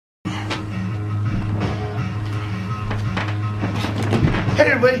Hey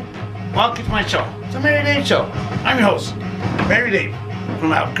everybody, welcome to my show. It's a Mary Dave show. I'm your host, Mary Dave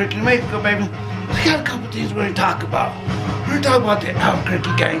from Albuquerque, New Mexico, baby. We got a couple things we're going to talk about. We're going to talk about the Albuquerque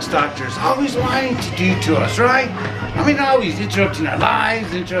gangstalkers always lying to do to us, right? I mean, always interrupting our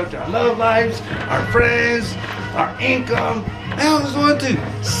lives, interrupting our love lives, our friends, our income. They always want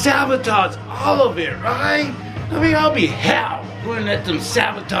to sabotage all of it, right? I mean, I'll be hell going to let them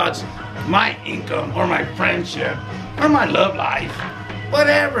sabotage my income or my friendship or my love life.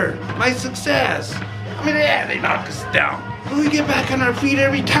 Whatever, my success. I mean, yeah, they knock us down, but we get back on our feet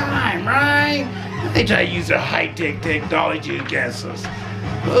every time, right? They try to use their high-tech technology against us.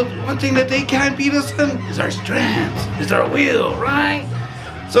 But one thing that they can't beat us on is our strength, is our will, right?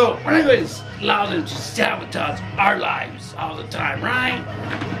 So we're not going to allow them to sabotage our lives all the time, right?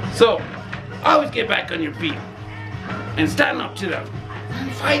 So always get back on your feet and stand up to them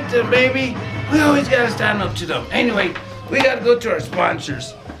and fight them, baby. We always got to stand up to them. Anyway, we got to go to our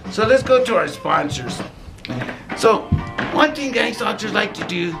sponsors. So let's go to our sponsors. So one thing gangstalkers like to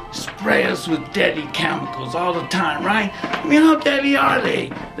do is spray us with deadly chemicals all the time, right? I mean, how deadly are they?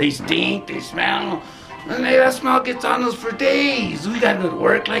 They stink, they smell, and that smell gets on us for days. We got to go to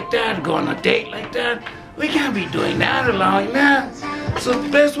work like that, go on a date like that. We can't be doing that, allowing that. So the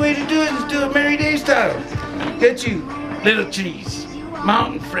best way to do it is do it Mary Dave style. Get you little trees,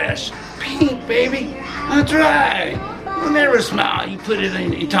 mountain fresh, pink, baby. That's right. It'll never smell. You put it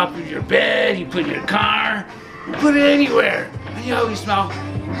in top of your bed, you put it in your car, you put it anywhere, and you always smell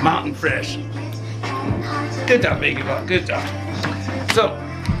mountain fresh. Good job, Biggie Ball. Good job. So,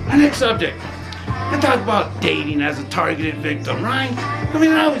 our next subject. I talk about dating as a targeted victim, right? I mean,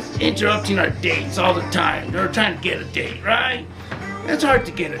 they're always interrupting our dates all the time. They're trying to get a date, right? It's hard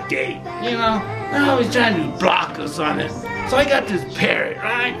to get a date, you know? They're always trying to block us on it. So I got this parrot,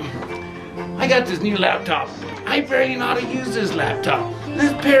 right? I got this new laptop. I barely know how to use this laptop.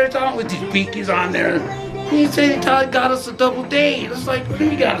 This parrot's on with these beakies on there. He said he got us a double date. It's like, what do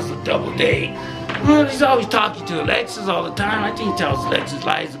you got us a double date? Well, he's always talking to Alexis all the time. I think he tells Alexis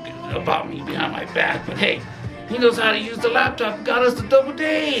lies about me behind my back. But hey, he knows how to use the laptop. Got us a double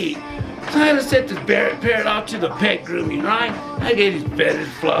date. So I had to set this parrot out to the pet grooming, right? I get his feathers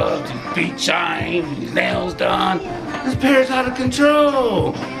flubbed, his feet shined, his nails done. This parrot's out of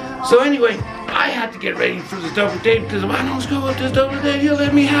control. So anyway, I had to get ready for this double date because if I don't go with this double date, he'll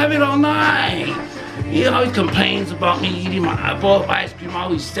let me have it all night. He always complains about me eating my bowl of ice cream,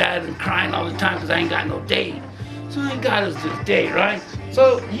 always sad and crying all the time because I ain't got no date. So he got us this date, right?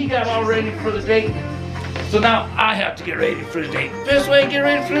 So he got all ready for the date. So now I have to get ready for the date. Best way to get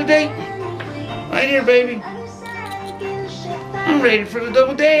ready for the date? Right here, baby. I'm ready for the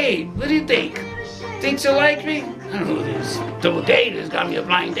double date. What do you think? Think she'll like me? I don't know who this double date is. Got me a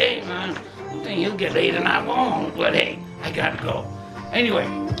blind date. I think he'll get laid and I won't. But hey, I gotta go. Anyway,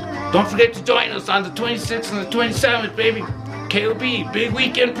 don't forget to join us on the 26th and the 27th, baby. KOB, big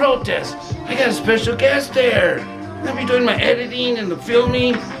weekend protest. I got a special guest there. I'll be doing my editing and the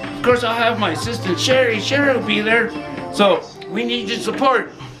filming. Of course, I'll have my assistant Sherry. Sherry will be there. So we need your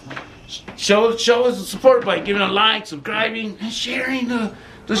support. Show us the support by giving a like, subscribing, and sharing the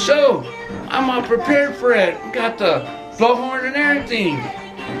show. I'm all prepared for it. Got the blowhorn and everything.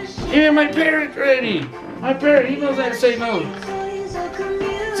 Even my parrot's ready. My parrot, he knows how to say no.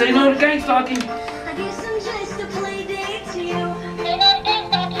 Say no to gang stalking.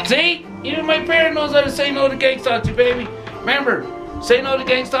 See? Even my parrot knows how to say no to gang stalking, baby. Remember, say no to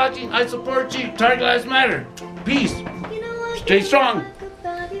gang stalking. I support you. Target lives matter. Peace. Stay strong.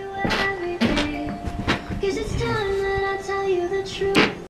 'Cause it's time.